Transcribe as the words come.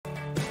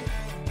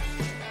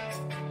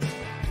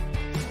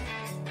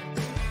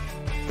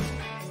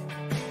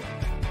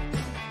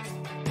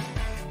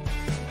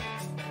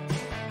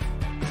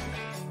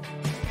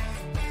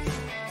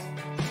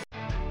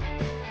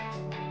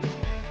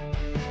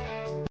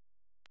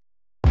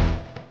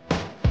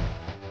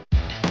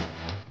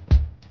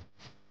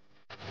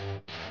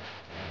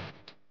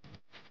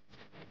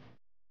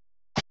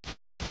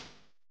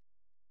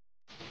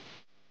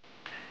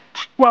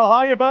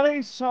Well, hiya,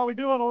 buddies. How we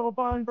doing? A little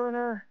barn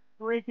burner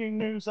breaking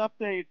news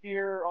update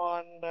here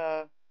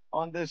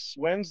on this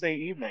Wednesday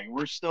evening.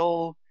 We're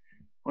still,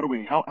 what are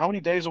we? How many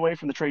days away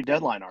from the trade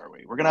deadline are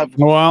we?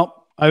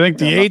 Well, I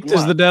think We're gonna the have nothing 8th is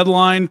the left.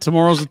 deadline.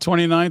 Tomorrow's the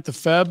 29th of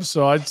Feb.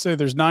 So I'd say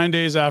there's 9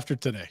 days after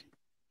today.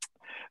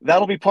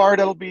 That'll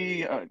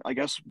be, I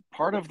guess,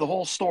 part of the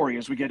whole story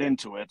as we get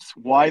into it.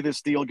 Why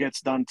this deal gets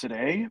done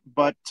today.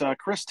 But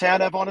Chris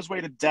Tanev on his way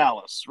to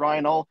Dallas.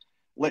 Ryan, I'll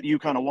let you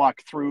kind of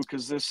walk through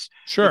because it's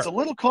Sure. a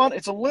little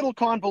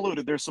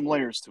convoluted. There's some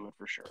layers to it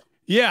for sure.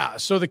 Yeah.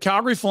 So the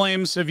Calgary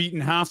Flames have eaten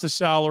half the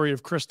salary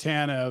of Chris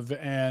Tanev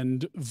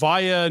and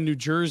via New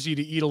Jersey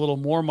to eat a little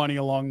more money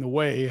along the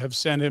way have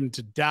sent him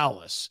to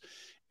Dallas.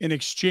 In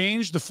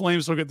exchange, the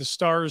Flames will get the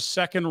Stars'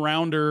 second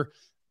rounder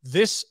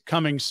this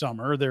coming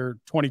summer, their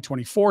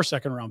 2024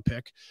 second round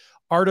pick,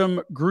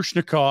 Artem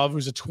Grushnikov,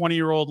 who's a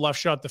 20-year-old left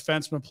shot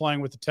defenseman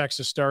playing with the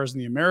Texas Stars in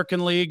the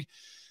American League,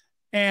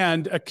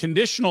 and a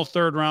conditional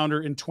third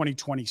rounder in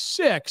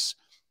 2026,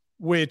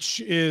 which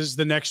is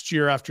the next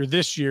year after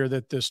this year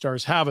that the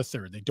Stars have a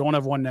third. They don't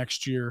have one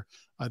next year.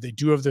 They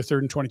do have their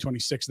third in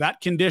 2026. That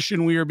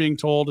condition, we are being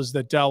told, is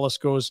that Dallas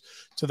goes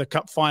to the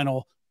Cup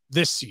final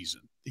this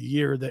season, the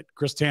year that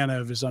Chris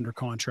Tanev is under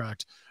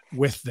contract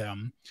with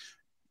them.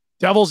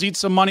 Devils eat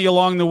some money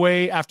along the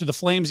way. After the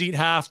Flames eat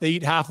half, they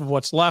eat half of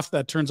what's left.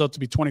 That turns out to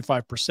be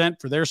 25%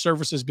 for their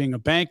services being a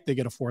bank. They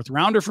get a fourth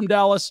rounder from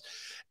Dallas.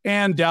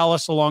 And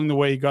Dallas, along the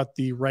way, got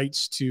the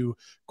rights to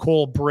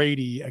Cole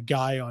Brady, a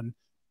guy on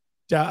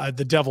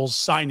the Devils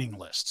signing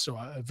list. So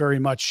very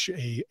much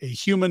a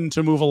human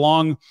to move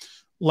along,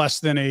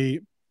 less than a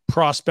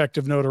prospect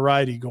of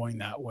notoriety going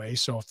that way.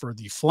 So for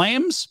the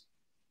Flames,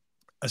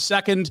 a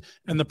second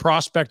and the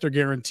prospect are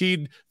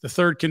guaranteed. The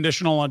third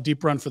conditional on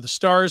deep run for the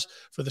Stars.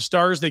 For the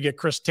Stars, they get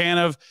Chris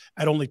Tanev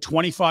at only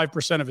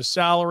 25% of his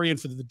salary. And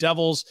for the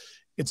Devils,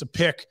 it's a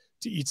pick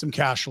to eat some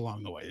cash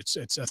along the way.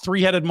 It's a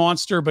three-headed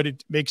monster, but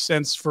it makes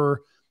sense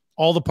for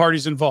all the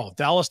parties involved.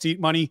 Dallas to eat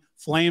money,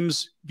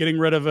 Flames getting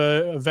rid of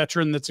a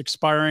veteran that's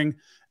expiring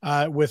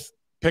with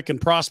pick and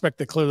prospect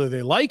that clearly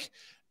they like.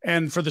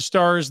 And for the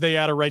Stars, they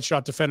add a right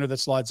shot defender that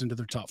slides into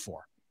their top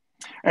four.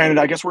 And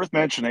I guess worth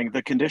mentioning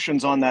the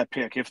conditions on that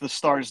pick. If the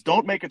Stars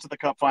don't make it to the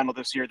Cup final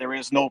this year, there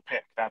is no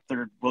pick. That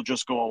third will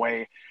just go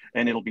away,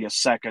 and it'll be a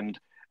second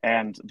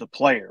and the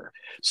player.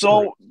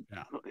 So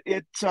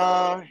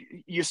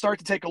you start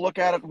to take a look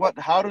at it.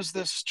 How does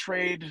this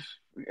trade?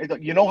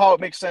 You know how it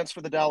makes sense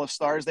for the Dallas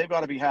Stars. They've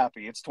got to be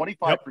happy. It's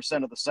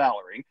 25% of the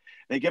salary.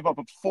 They give up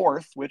a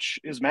fourth, which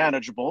is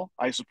manageable,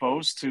 I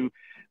suppose, to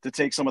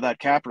take some of that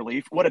cap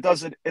relief. What it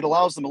does, it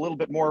allows them a little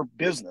bit more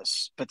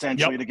business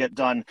potentially to get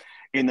done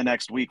in the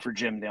next week for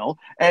Jim Nill.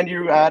 And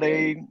you add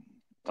a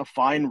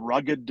fine,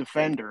 rugged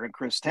defender in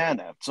Chris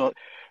Tanev. So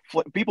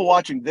people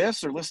watching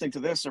this or listening to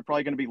this are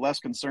probably going to be less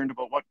concerned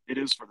about what it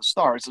is for the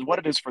Stars and what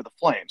it is for the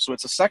Flames. So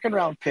it's a second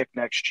round pick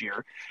next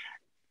year.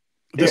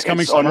 This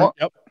coming summer.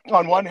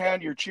 On one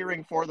hand, you're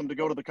cheering for them to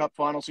go to the Cup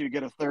final so you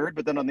get a third.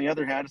 But then on the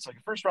other hand, it's like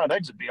a first round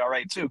exit would be all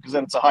right, too, because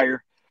then it's a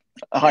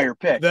higher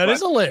pick. That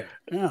is a layer.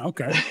 Yeah,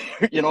 okay.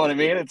 You know what I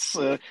mean? It's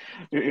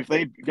if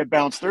they get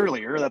bounced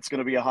earlier, that's going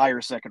to be a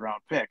higher second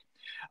round pick.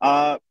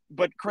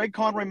 But Craig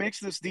Conroy makes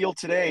this deal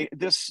today.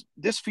 This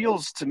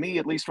feels to me,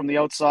 at least from the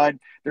outside,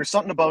 there's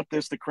something about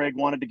this that Craig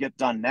wanted to get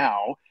done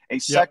now. A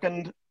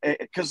second,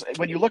 because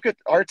when you look at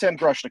Artem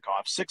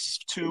Grushnikov,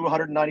 6'2",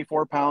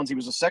 194 pounds, he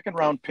was a second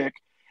round pick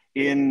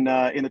in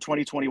the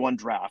 2021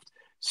 draft.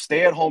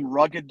 Stay-at-home,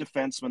 rugged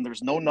defenseman.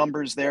 There's no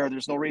numbers there.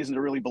 There's no reason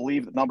to really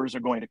believe that numbers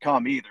are going to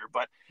come either.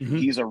 But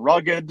he's a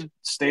rugged,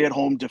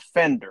 stay-at-home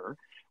defender.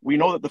 We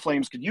know that the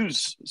Flames could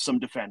use some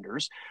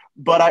defenders,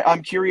 but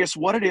I'm curious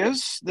what it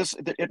is.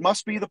 It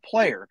must be the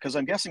player, because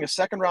I'm guessing a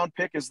second-round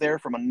pick is there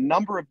from a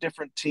number of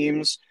different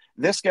teams.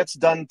 This gets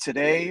done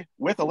today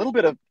with a little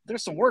bit of –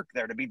 there's some work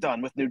there to be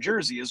done with New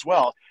Jersey as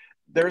well.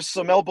 There's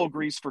some elbow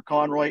grease for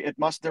Conroy.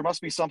 There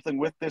must be something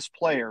with this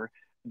player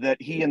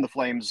that he and the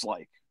Flames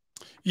like.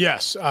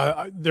 Yes,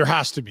 there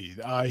has to be.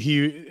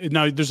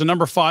 Now there's a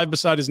number 5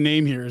 beside his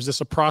name here. Is this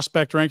a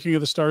prospect ranking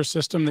of the Stars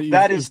system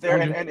that is there?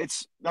 And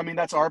it's, I mean,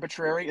 that's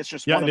arbitrary. It's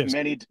just one of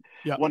many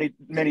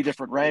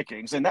different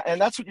rankings.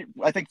 And that's what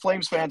I think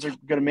Flames fans are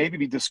going to maybe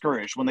be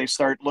discouraged when they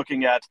start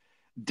looking at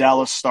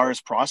Dallas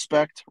Stars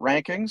prospect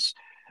rankings.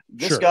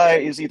 This guy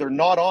is either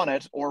not on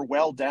it or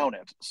well down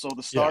it. So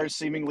the Stars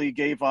seemingly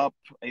gave up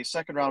a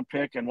second round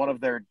pick and one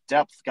of their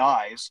depth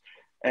guys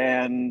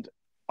and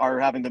are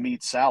having to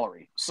meet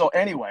salary. So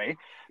anyway,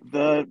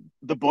 the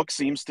book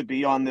seems to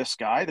be on this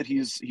guy that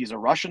he's a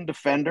Russian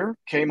defender,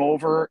 came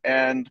over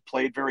and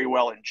played very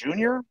well in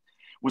junior,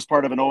 was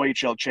part of an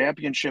OHL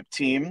championship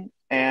team.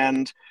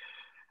 And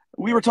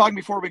we were talking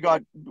before we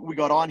got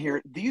on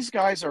here. These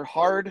guys are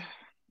hard.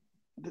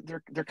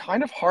 They're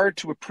kind of hard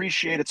to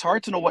appreciate. It's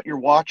hard to know what you're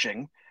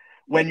watching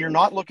when you're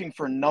not looking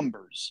for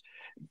numbers.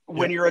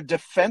 When you're a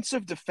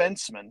defensive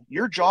defenseman,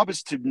 your job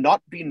is to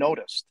not be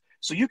noticed.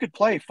 So you could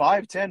play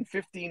 5, 10,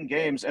 15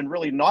 games and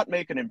really not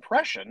make an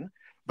impression,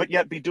 but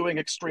yet be doing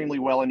extremely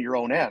well in your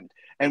own end.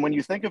 And when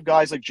you think of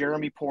guys like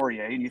Jeremy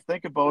Poirier, and you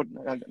think about,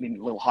 I mean,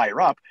 a little higher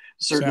up,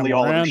 Sam certainly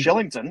Oliver Moran,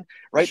 Shillington,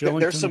 right? There's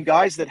Shillington, some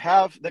guys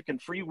that can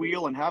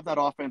freewheel and have that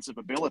offensive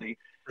ability.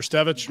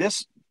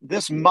 Rstevich.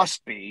 This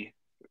must be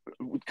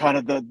kind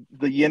of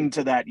the yin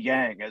to that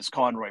yang, as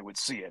Conroy would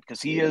see it,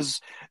 because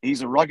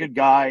he's a rugged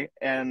guy,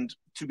 and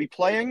to be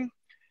playing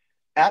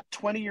at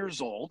 20 years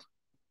old,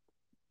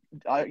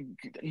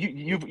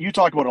 you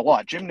talk about a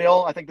lot. Jim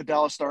Nill, I think the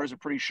Dallas Stars are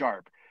pretty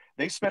sharp.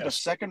 They spent a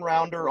second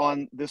rounder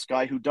on this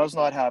guy who does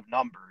not have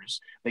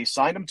numbers. They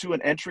signed him to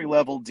an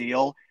entry-level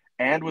deal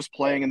and was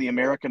playing in the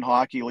American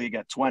Hockey League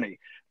at 20.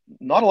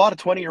 Not a lot of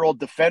 20-year-old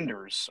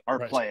defenders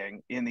are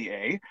playing in the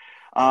A.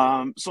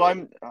 So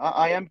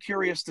I am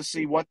curious to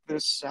see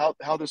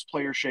how this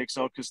player shakes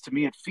out, because to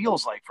me it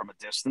feels like from a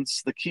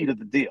distance the key to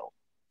the deal.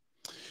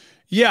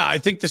 Yeah, I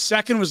think the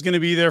second was going to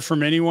be there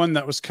from anyone.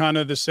 That was kind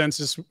of the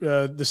sense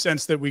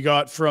that we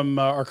got from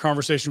our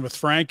conversation with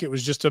Frank. It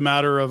was just a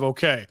matter of,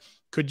 okay,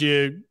 could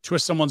you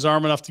twist someone's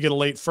arm enough to get a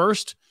late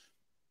first,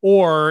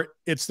 or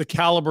it's the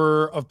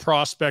caliber of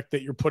prospect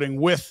that you're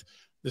putting with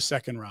the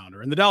second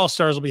rounder. And the Dallas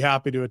Stars will be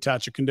happy to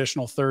attach a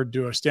conditional third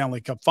to a Stanley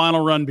Cup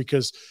final run,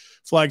 because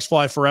flags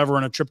fly forever,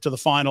 and a trip to the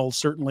final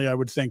certainly I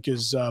would think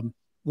is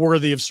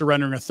worthy of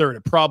surrendering a third.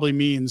 It probably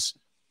means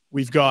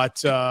we've got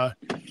some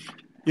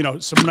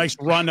nice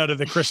run out of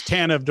the Chris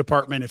Tanev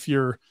department if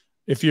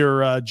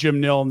you're Jim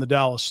Nill and the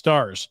Dallas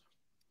Stars.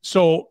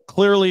 So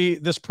clearly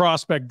this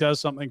prospect does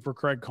something for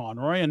Craig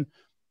Conroy, and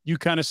you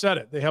kind of said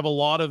it. They have a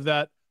lot of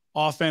that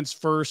offense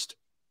first,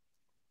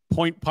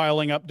 point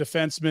piling up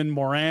defenseman,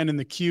 Moran in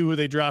the queue, who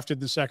they drafted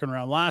in the second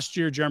round last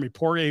year, Jeremy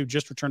Poirier, who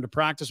just returned to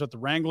practice with the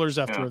Wranglers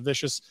after a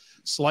vicious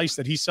slice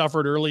that he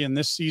suffered early in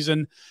this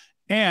season.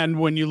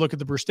 And when you look at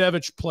the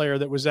Brstevich player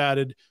that was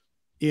added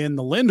in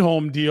the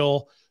Lindholm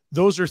deal,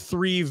 those are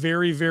three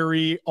very,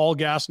 very all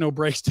gas, no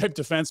brakes type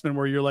defensemen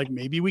where you're like,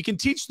 maybe we can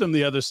teach them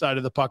the other side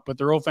of the puck, but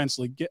they're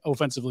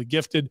offensively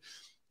gifted.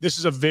 This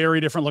is a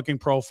very different looking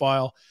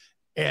profile.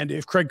 And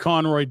if Craig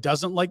Conroy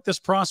doesn't like this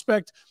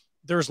prospect,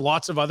 there's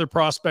lots of other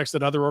prospects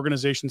that other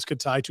organizations could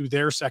tie to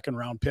their second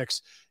round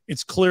picks.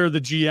 It's clear the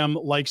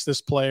GM likes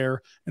this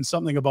player and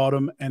something about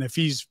him. And if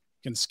he's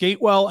can skate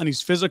well and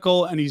he's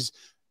physical and he's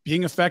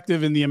being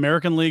effective in the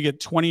American League at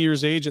 20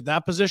 years age at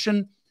that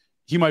position,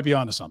 he might be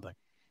onto something.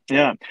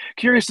 Yeah.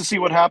 Curious to see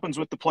what happens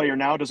with the player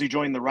now. Does he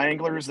join the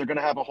Wranglers? They're going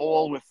to have a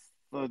hole with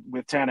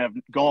Tanev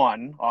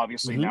gone,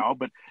 obviously now,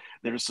 but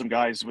there's some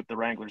guys with the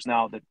Wranglers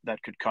now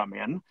that could come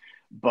in.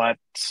 But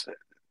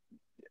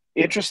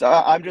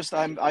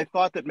I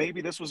thought that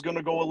maybe this was going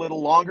to go a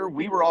little longer.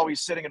 We were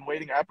always sitting and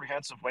waiting,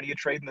 apprehensive. When are you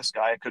trading this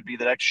guy? It could be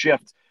the next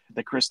shift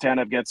that Chris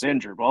Tanev gets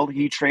injured. Well,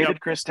 he traded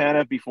Chris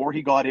Tanev before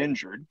he got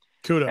injured.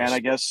 Kudos. And I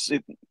guess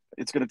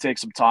it's going to take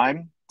some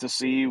time to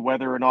see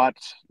whether or not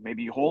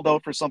maybe you hold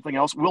out for something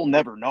else. We'll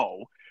never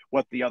know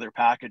what the other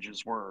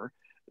packages were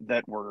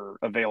that were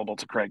available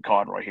to Craig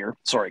Conroy here.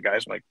 Sorry,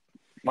 guys,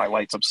 my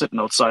lights. I'm sitting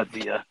outside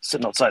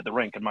the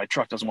rink, and my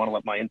truck doesn't want to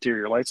let my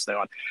interior lights stay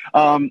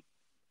on.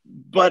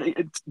 But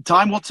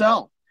time will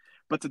tell.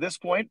 But to this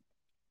point,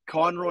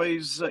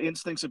 Conroy's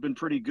instincts have been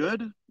pretty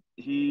good.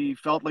 He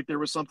felt like there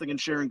was something in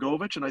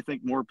Sharangovich, and I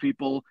think more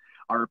people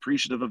are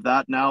appreciative of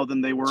that now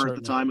than they were at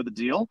the time of the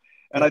deal.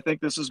 And I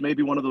think this is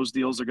maybe one of those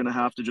deals they're going to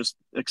have to just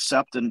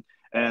accept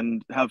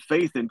and have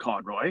faith in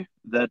Conroy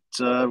that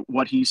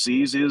what he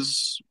sees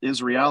is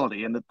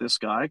reality, and that this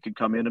guy could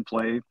come in and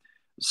play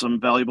some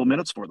valuable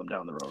minutes for them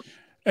down the road.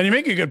 And you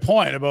make a good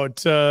point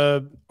about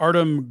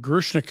Artem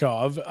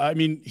Grushnikov. I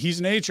mean,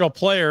 he's an AHL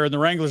player, and the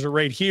Wranglers are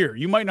right here.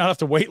 You might not have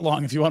to wait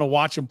long if you want to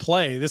watch him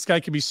play. This guy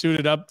could be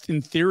suited up, in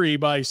theory,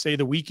 by, say,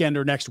 the weekend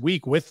or next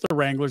week with the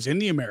Wranglers in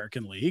the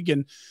American League,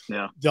 and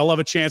they'll have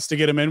a chance to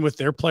get him in with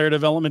their player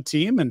development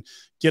team and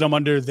get him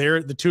under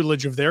the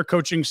tutelage of their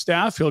coaching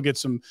staff. He'll get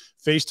some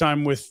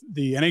FaceTime with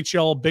the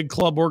NHL big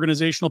club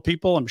organizational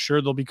people. I'm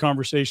sure there'll be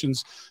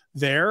conversations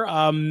there.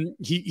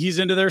 He's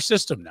into their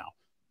system now.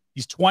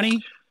 He's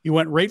 20. He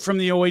went right from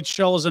the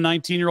OHL as a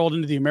 19-year-old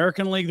into the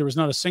American League. There was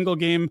not a single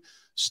game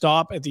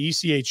stop at the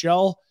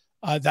ECHL.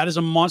 That is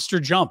a monster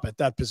jump at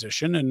that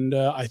position, and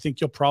I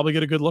think you'll probably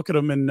get a good look at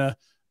him in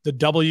the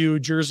W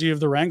jersey of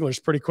the Wranglers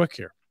pretty quick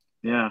here.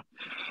 Yeah.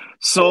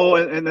 So,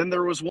 and then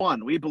there was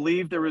one. We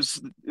believe there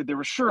was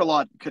sure a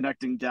lot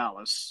connecting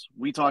Dallas.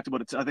 We talked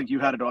about it. I think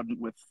you had it on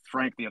with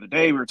Frank the other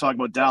day. We were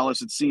talking about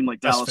Dallas. It seemed like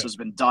Dallas has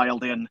been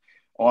dialed in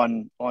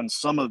on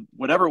some of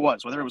whatever it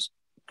was, whether it was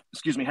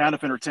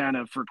Hanifin or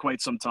Tanev for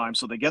quite some time.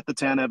 So they get the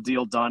Tanev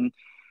deal done.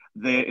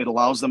 It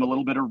allows them a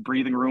little bit of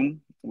breathing room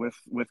with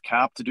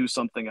Cap to do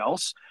something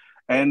else.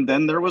 And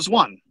then there was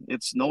one.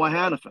 It's Noah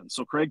Hanifin.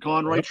 So Craig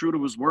Conroy, true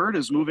to his word,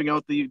 is moving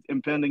out the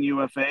impending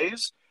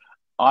UFAs.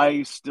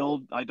 I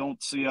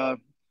don't see a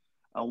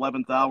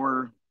 11th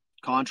hour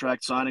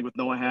contract signing with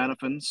Noah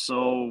Hanifin.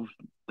 So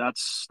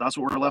that's what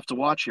we're left to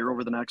watch here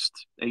over the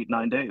next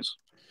 8-9 days.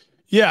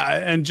 Yeah.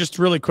 And just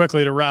really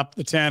quickly to wrap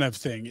the Tanev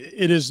thing,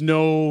 it is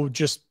no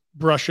just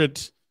brush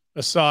it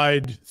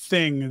aside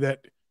thing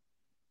that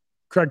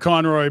Craig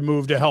Conroy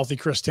moved a healthy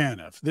Chris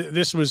Tanev.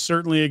 This was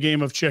certainly a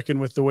game of chicken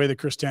with the way that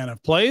Chris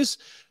Tanev plays,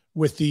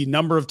 with the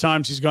number of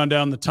times he's gone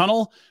down the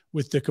tunnel,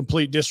 with the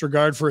complete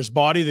disregard for his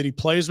body that he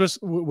plays with,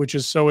 which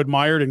is so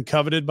admired and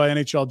coveted by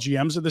NHL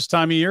GMs at this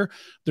time of year.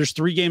 There's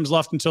 3 games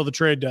left until the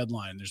trade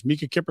deadline. There's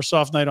Mika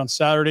Kiprusoff night on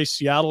Saturday,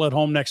 Seattle at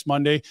home next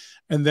Monday,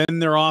 and then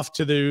they're off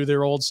to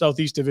their old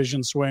Southeast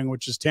Division swing,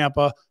 which is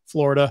Tampa,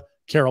 Florida,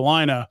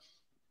 Carolina.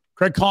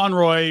 Craig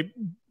Conroy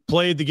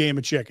played the game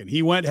of chicken.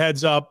 He went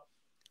heads up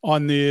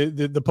on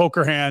the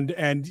poker hand,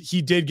 and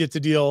he did get to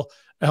deal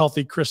a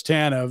healthy Chris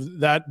Tanev.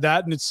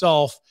 That in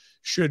itself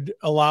should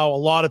allow a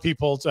lot of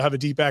people to have a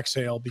deep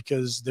exhale,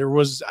 because there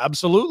was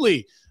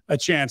absolutely a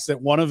chance that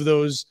one of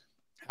those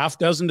half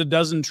dozen to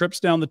dozen trips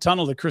down the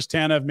tunnel that Chris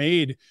Tanev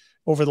made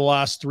over the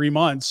last 3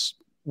 months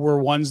were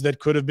ones that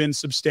could have been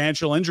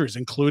substantial injuries,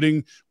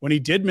 including when he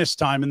did miss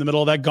time in the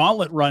middle of that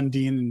gauntlet run,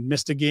 Dean, and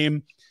missed a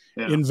game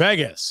in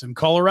Vegas and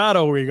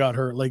Colorado where he got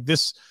hurt. Like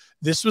this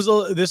was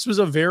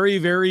a very,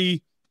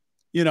 very,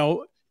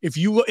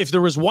 if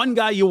there was one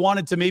guy you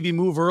wanted to maybe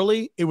move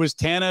early, it was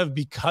Tanev,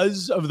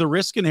 because of the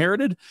risk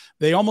inherited.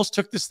 They almost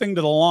took this thing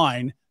to the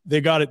line.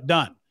 They got it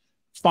done.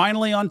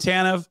 Finally, on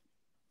Tanev,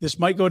 this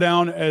might go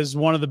down as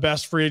one of the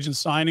best free agent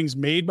signings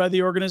made by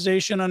the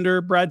organization under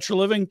Brad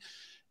Treliving.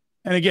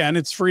 And again,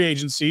 it's free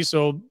agency,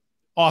 so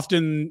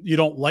often you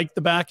don't like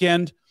the back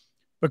end.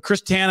 But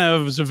Chris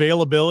Tanev's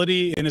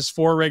availability in his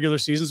 4 regular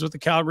seasons with the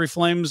Calgary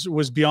Flames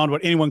was beyond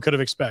what anyone could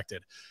have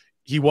expected.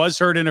 He was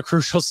hurt in a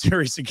crucial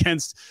series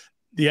against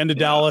the end of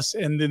Dallas,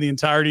 and then the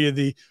entirety of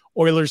the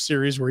Oilers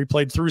series, where he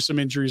played through some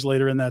injuries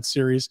later in that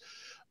series.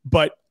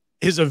 But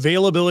his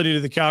availability to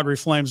the Calgary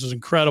Flames was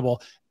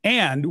incredible.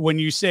 And when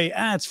you say,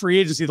 it's free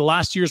agency, the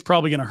last year is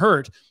probably going to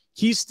hurt,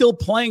 he's still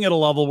playing at a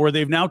level where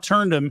they've now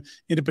turned him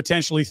into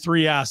potentially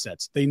 3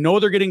 assets. They know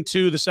they're getting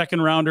 2, the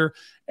second rounder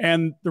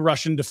and the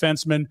Russian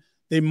defenseman.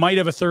 They might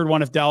have a third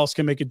one if Dallas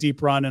can make a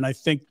deep run. And I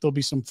think there'll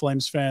be some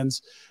Flames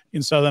fans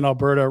in Southern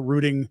Alberta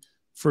rooting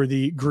for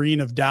the green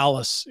of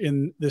Dallas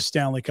in the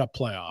Stanley Cup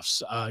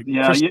playoffs.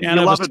 Chris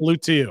Tanev,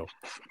 salute to you.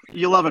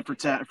 You love it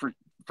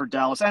for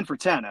Dallas and for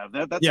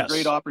Tanev. That's a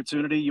great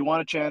opportunity. You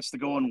want a chance to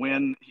go and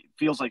win. It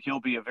feels like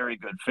he'll be a very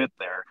good fit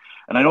there.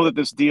 And I know that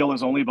this deal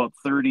is only about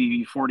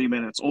 30, 40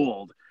 minutes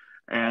old.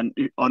 And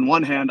on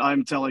one hand,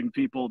 I'm telling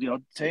people,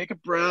 take a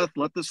breath,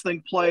 let this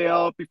thing play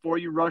out before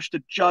you rush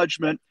to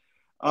judgment.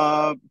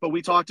 But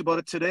we talked about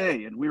it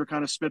today, and we were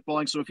kind of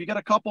spitballing. So if you got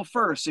a couple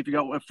firsts, if you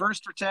got a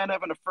first for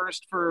Tanev and a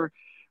first for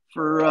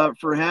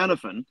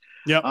Hanifin,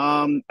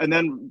 and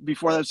then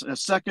before that's a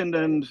second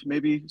and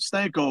maybe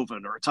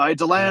Stankoven or Ty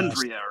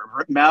Dellandrea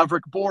or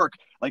Maverick Bork,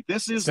 like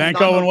this is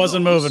Stankoven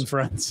wasn't moving,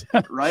 friends,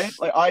 right?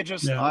 Like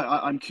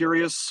I'm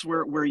curious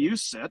where you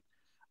sit.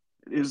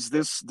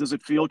 Does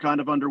it feel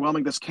kind of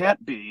underwhelming? This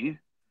can't be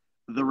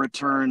the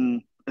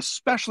return,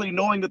 especially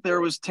knowing that there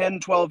was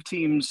 10, 12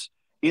 teams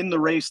in the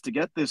race to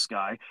get this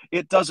guy.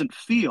 It doesn't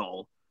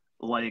feel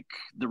like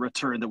the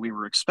return that we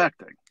were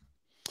expecting.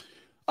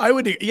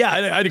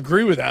 I'd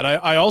agree with that.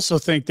 I also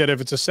think that if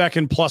it's a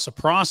second plus a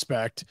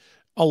prospect,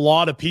 a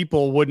lot of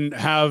people wouldn't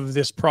have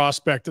this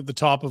prospect at the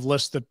top of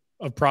list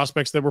of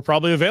prospects that were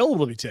probably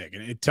available to be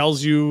taken. It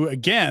tells you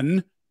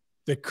again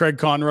that Craig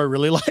Conroy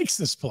really likes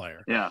this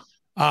player. Yeah.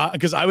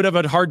 Because I would have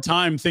a hard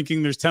time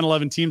thinking there's 10,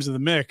 11 teams in the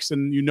mix,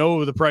 and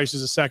the price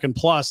is a second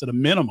plus at a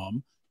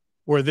minimum,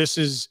 where this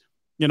is,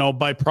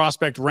 by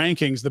prospect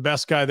rankings, the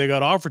best guy they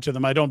got offered to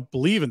them. I don't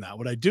believe in that.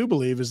 What I do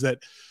believe is that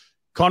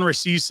Conroy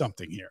sees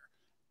something here,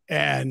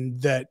 and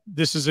that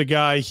this is a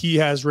guy he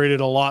has rated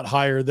a lot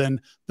higher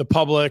than the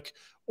public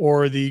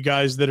or the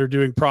guys that are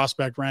doing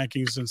prospect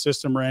rankings and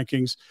system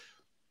rankings.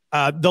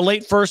 The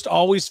late first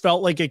always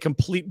felt like a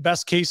complete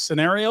best case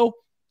scenario,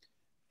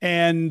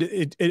 and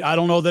I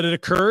don't know that it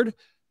occurred.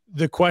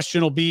 The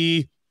question will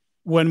be,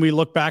 when we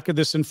look back at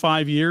this in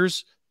 5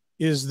 years,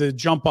 is the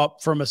jump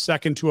up from a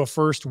second to a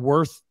first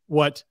worth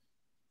what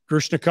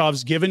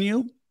Grushnikov's given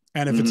you?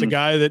 And if it's a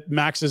guy that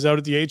maxes out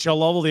at the HL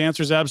level, the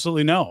answer is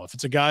absolutely no. If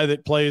it's a guy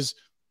that plays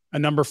a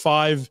number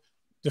 5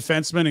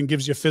 defenseman and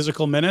gives you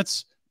physical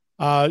minutes,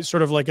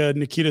 sort of like a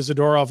Nikita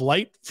Zadorov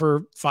light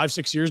for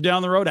 5-6 years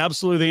down the road,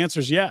 absolutely the answer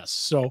is yes.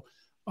 So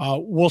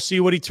we'll see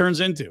what he turns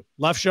into.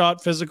 Left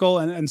shot, physical,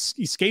 and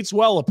he skates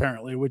well,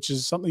 apparently, which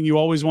is something you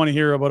always want to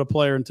hear about a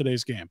player in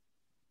today's game.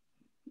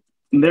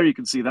 And there you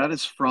can see that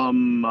is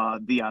from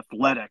The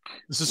Athletic.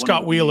 This is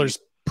Scott Wheeler's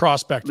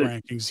prospect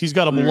rankings. He's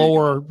got him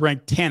lower,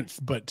 ranked 10th,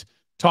 but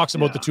talks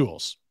about the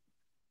tools.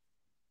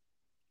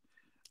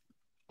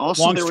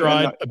 Also, long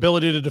stride,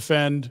 ability to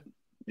defend,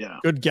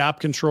 good gap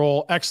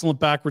control, excellent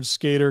backwards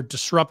skater,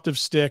 disruptive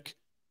stick,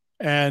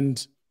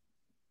 and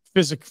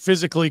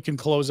physically can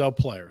close out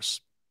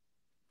players.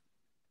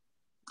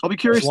 I'll be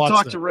curious to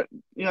talk to Rhett.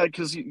 Yeah,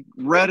 because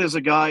Rhett is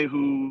a guy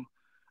who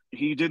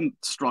he didn't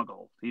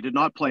struggle. He did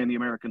not play in the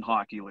American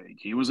Hockey League.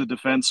 He was a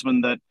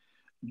defenseman that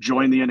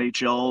joined the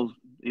NHL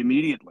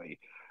immediately.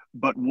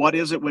 But what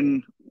is it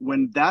when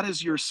that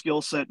is your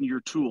skill set and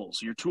your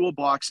tools? Your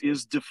toolbox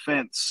is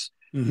defense.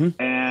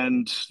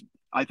 And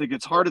I think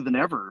it's harder than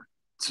ever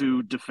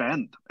to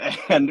defend.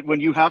 And when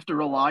you have to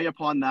rely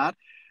upon that,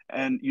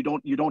 and you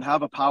don't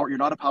have you're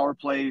not a power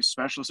play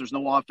specialist, there's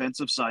no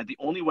offensive side. The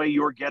only way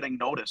you're getting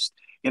noticed,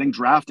 getting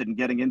drafted, and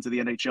getting into the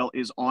NHL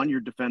is on your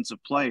defensive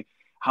play.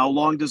 How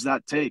long does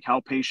that take? How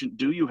patient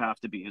do you have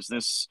to be?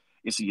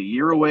 Is he a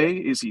year away?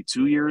 Is he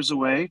 2 years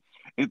away?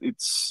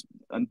 It's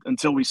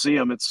until we see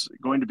him, it's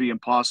going to be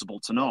impossible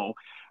to know.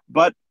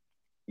 But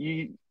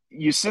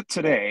you sit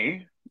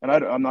today, and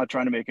I'm not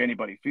trying to make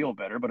anybody feel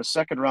better, but a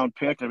second-round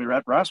pick. I mean,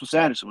 Rasmus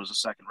Anderson was a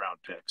second-round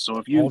pick. So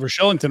if Oliver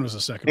Shillington was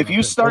a second-round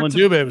pick. Start Dylan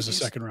Dubé was a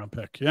second-round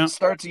pick. Yeah.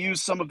 Start to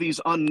use some of these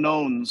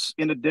unknowns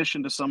in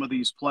addition to some of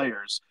these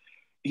players.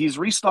 He's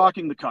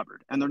restocking the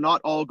cupboard, and they're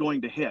not all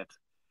going to hit.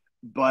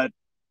 But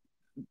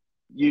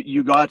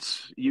you got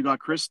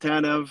Chris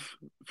Tanev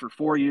for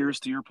 4 years.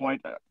 To your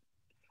point,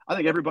 I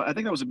think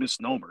that was a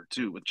misnomer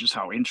too, with just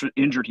how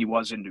injured he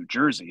was in New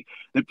Jersey,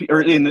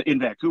 or in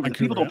Vancouver.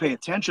 People don't pay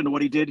attention to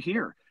what he did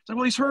here. It's like,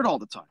 well, he's hurt all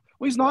the time.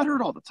 Well, he's not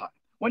hurt all the time.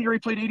 1 year he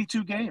played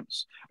 82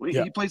 games.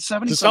 He played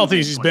 70. As healthy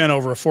as he's been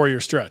over a 4-year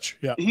stretch.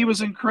 Yeah, he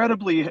was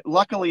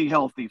luckily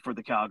healthy for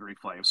the Calgary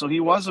Flames, so he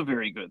was a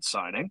very good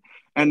signing,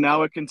 and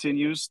now it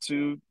continues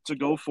to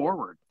go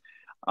forward.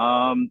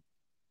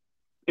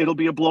 It'll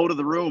be a blow to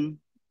the room.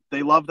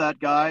 They love that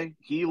guy.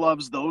 He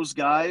loves those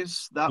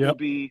guys. That would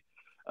be.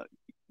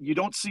 You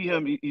don't see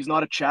him. He's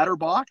not a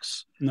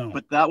chatterbox. No,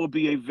 but that would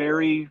be a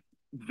very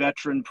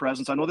veteran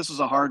presence. I know this is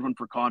a hard one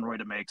for Conroy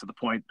to make, to the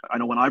point. I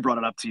know when I brought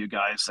it up to you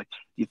guys, like,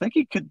 do you think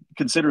he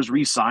considers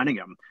re-signing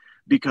him?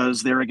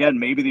 Because there again,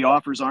 maybe the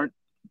offers aren't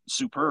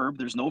superb.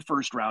 There's no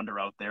first rounder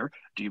out there.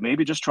 Do you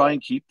maybe just try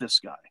and keep this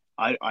guy?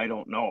 I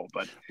don't know,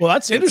 but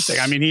that's interesting.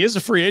 I mean, he is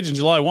a free agent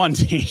July 1.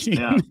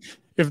 Yeah.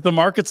 If the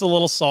market's a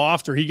little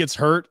soft, or he gets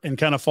hurt and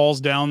kind of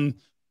falls down,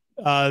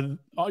 I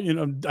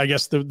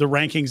guess the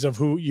rankings of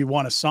who you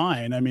want to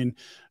sign. I mean,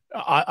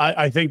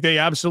 I think they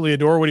absolutely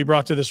adore what he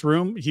brought to this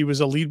room. He was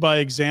a lead by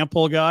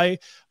example guy.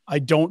 I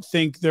don't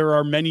think there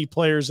are many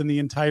players in the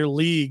entire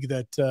league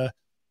that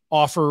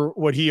offer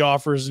what he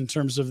offers in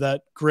terms of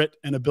that grit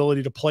and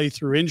ability to play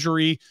through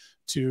injury,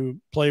 to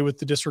play with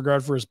the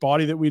disregard for his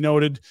body that we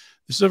noted.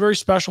 This is a very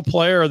special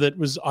player that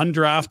was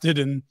undrafted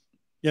and,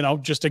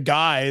 just a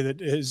guy that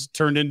has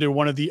turned into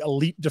one of the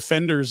elite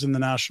defenders in the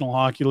National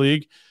Hockey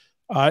League.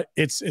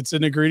 It's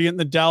an ingredient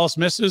that Dallas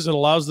misses. It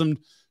allows them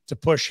to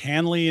push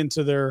Hanley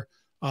into their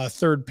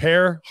third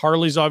pair.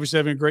 Harley's obviously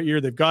having a great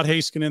year. They've got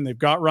Heiskanen. They've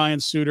got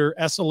Ryan Suter,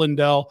 Esa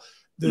Lindell.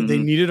 They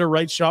needed a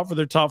right shot for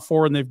their top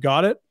four, and they've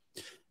got it.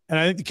 And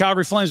I think the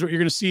Calgary Flames, what you're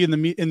going to see in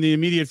the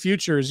immediate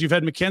future is you've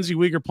had Mackenzie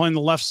Weegar playing the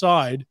left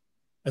side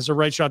as a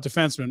right shot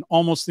defenseman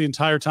almost the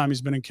entire time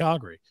he's been in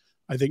Calgary.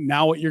 I think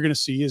now what you're going to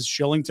see is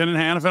Shillington and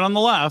Hanifin on the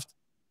left,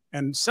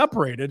 and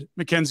separated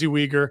Mackenzie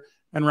Weegar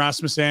and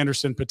Rasmus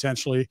Anderson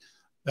potentially.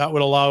 That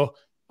would allow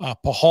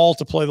Pahal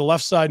to play the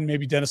left side, and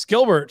maybe Dennis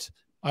Gilbert.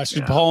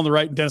 Pahal on the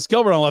right and Dennis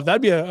Gilbert on the left.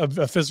 That'd be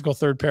a physical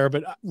third pair.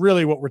 But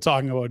really what we're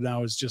talking about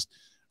now is just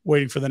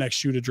waiting for the next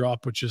shoe to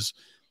drop, which is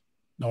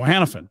Noah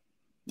Hanifin.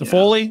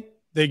 Toffoli,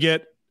 they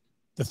get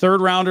the third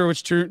rounder,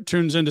 which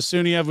turns into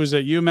Suniev, who's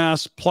at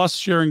UMass, plus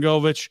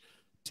Sharangovich.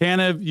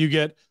 Tanev, you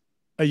get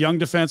a young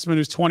defenseman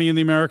who's 20 in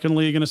the American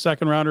League and a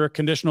second rounder, a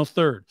conditional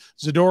third.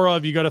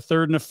 Zadorov, you got a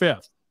third and a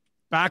fifth.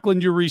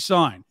 Backlund, you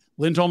re-sign.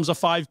 Lindholm's a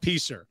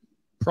 5-piecer.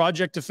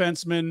 Project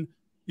defenseman,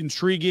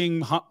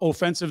 intriguing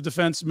offensive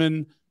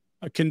defenseman,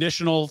 a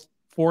conditional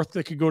fourth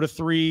that could go to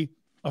 3,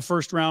 a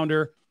first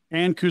rounder,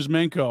 and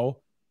Kuzmenko.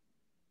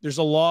 There's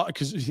a lot,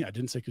 because I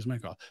didn't say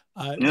Kuzmenko.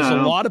 There's a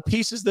lot of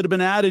pieces that have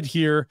been added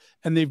here,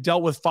 and they've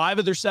dealt with 5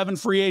 of their 7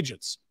 free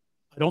agents.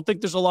 I don't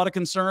think there's a lot of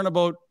concern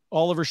about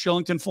Oliver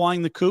Shillington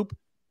flying the coop.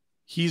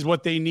 He's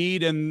what they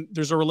need, and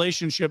there's a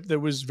relationship that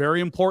was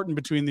very important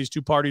between these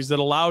two parties that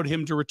allowed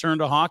him to return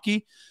to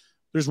hockey.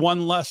 There's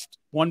one left,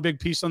 one big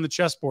piece on the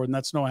chessboard, and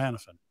that's Noah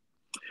Hanifin.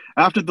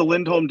 After the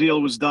Lindholm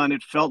deal was done,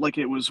 it felt like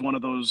it was one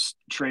of those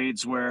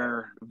trades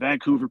where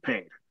Vancouver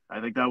paid.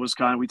 I think that was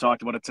we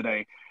talked about it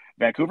today.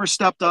 Vancouver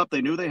stepped up.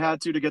 They knew they had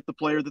to get the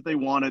player that they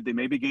wanted. They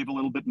maybe gave a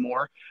little bit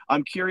more.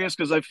 I'm curious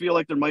because I feel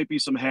like there might be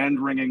some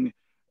hand-wringing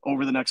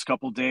over the next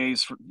couple of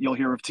days. You'll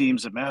hear of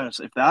teams that, man,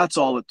 if that's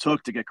all it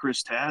took to get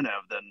Chris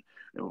Tanev,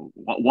 then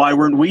why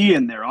weren't we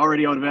in there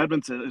already out of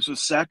Edmonton? It's a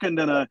second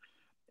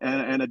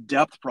and a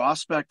depth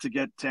prospect to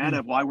get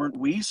Tanev. Why weren't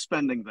we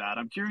spending that?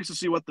 I'm curious to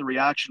see what the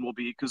reaction will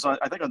be, because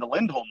I think on the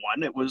Lindholm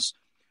one, it was,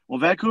 well,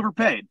 Vancouver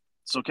paid.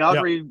 So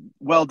Calgary,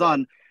 well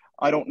done.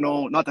 I don't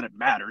know, not that it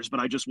matters, but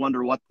I just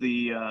wonder what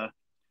the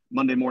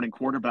Monday morning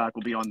quarterback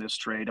will be on this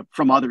trade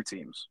from other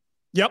teams.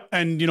 Yep.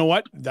 And you know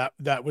what?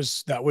 That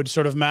would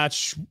sort of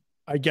match,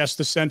 I guess,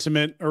 the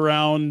sentiment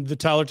around the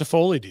Tyler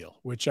Toffoli deal,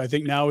 which I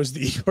think now is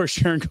the Igor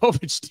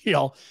Sharangovich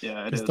deal.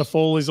 Yeah, it is.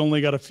 Toffoli's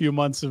only got a few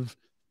months of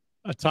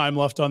time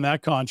left on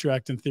that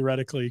contract, and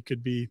theoretically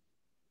could be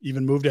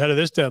even moved ahead of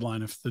this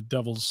deadline if the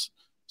Devils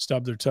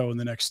stub their toe in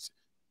the next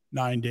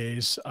 9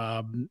 days.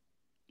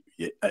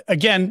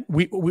 Again,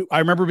 I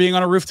remember being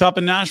on a rooftop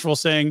in Nashville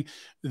saying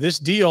this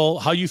deal,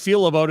 how you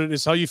feel about it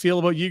is how you feel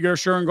about Igor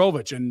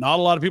Sharangovich, and not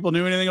a lot of people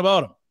knew anything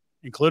about him,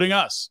 including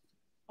us.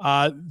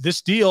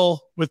 This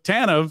deal with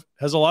Tanev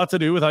has a lot to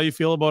do with how you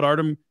feel about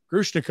Artem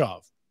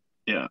Grushnikov.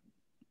 Yeah.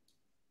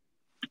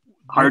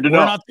 Hard to We're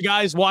know. not the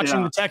guys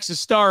watching the Texas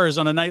Stars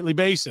on a nightly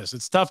basis.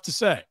 It's tough to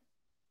say.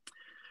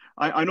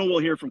 I know we'll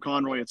hear from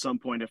Conroy at some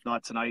point, if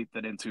not tonight,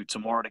 then into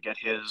tomorrow to get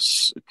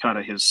his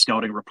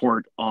scouting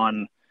report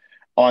on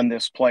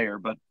this player.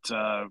 But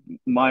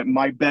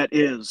my bet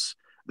is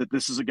that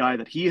this is a guy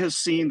that he has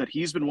seen, that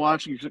he's been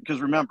watching.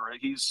 Because remember,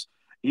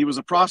 he was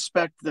a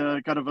prospect,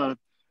 kind of a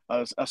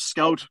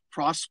scout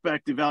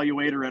prospect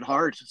evaluator at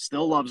heart.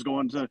 Still loves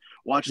going to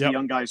watch the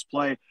young guys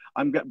play.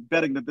 I'm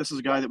betting that this is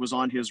a guy that was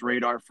on his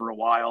radar for a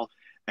while,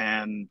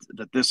 and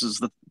that this is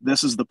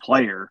the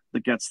player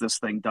that gets this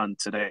thing done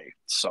today.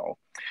 So,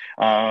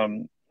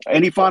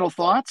 any final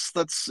thoughts?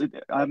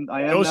 I am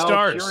no now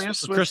Stars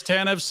curious for Chris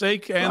Tanev's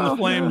sake and the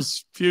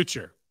Flames'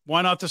 future.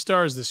 Why not the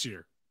Stars this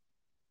year?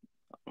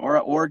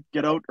 Or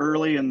get out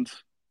early and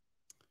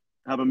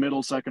have a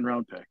middle second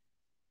round pick.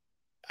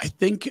 I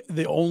think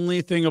the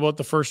only thing about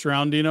the first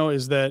round, Dino,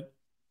 is that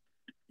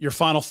your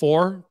final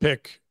four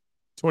pick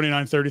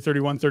 29, 30,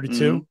 31,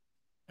 32,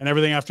 and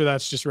everything after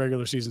that's just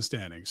regular season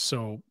standings.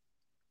 So at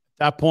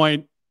that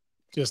point,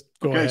 just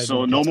go ahead.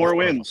 So no more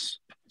wins.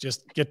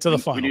 Just get to the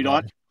final. We need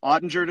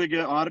Ottinger to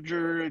get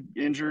Ottinger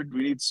injured.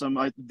 We need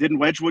some. Didn't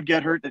Wedgwood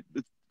get hurt?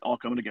 It's all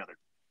coming together.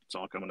 It's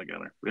all coming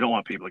together. We don't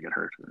want people to get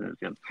hurt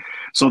again.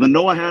 So the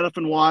Noah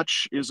Hannafin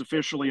watch is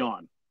officially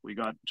on. We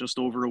got just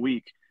over a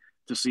week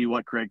to see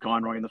what Craig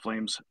Conroy and the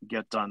Flames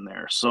get done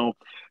there. So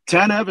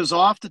Tanev is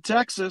off to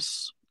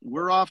Texas.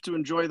 We're off to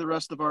enjoy the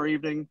rest of our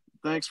evening.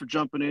 Thanks for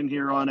jumping in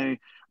here on a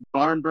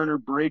barn burner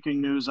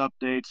breaking news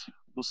update.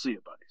 We'll see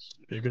you, buddies.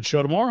 Be a good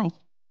show tomorrow.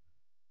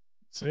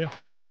 See ya.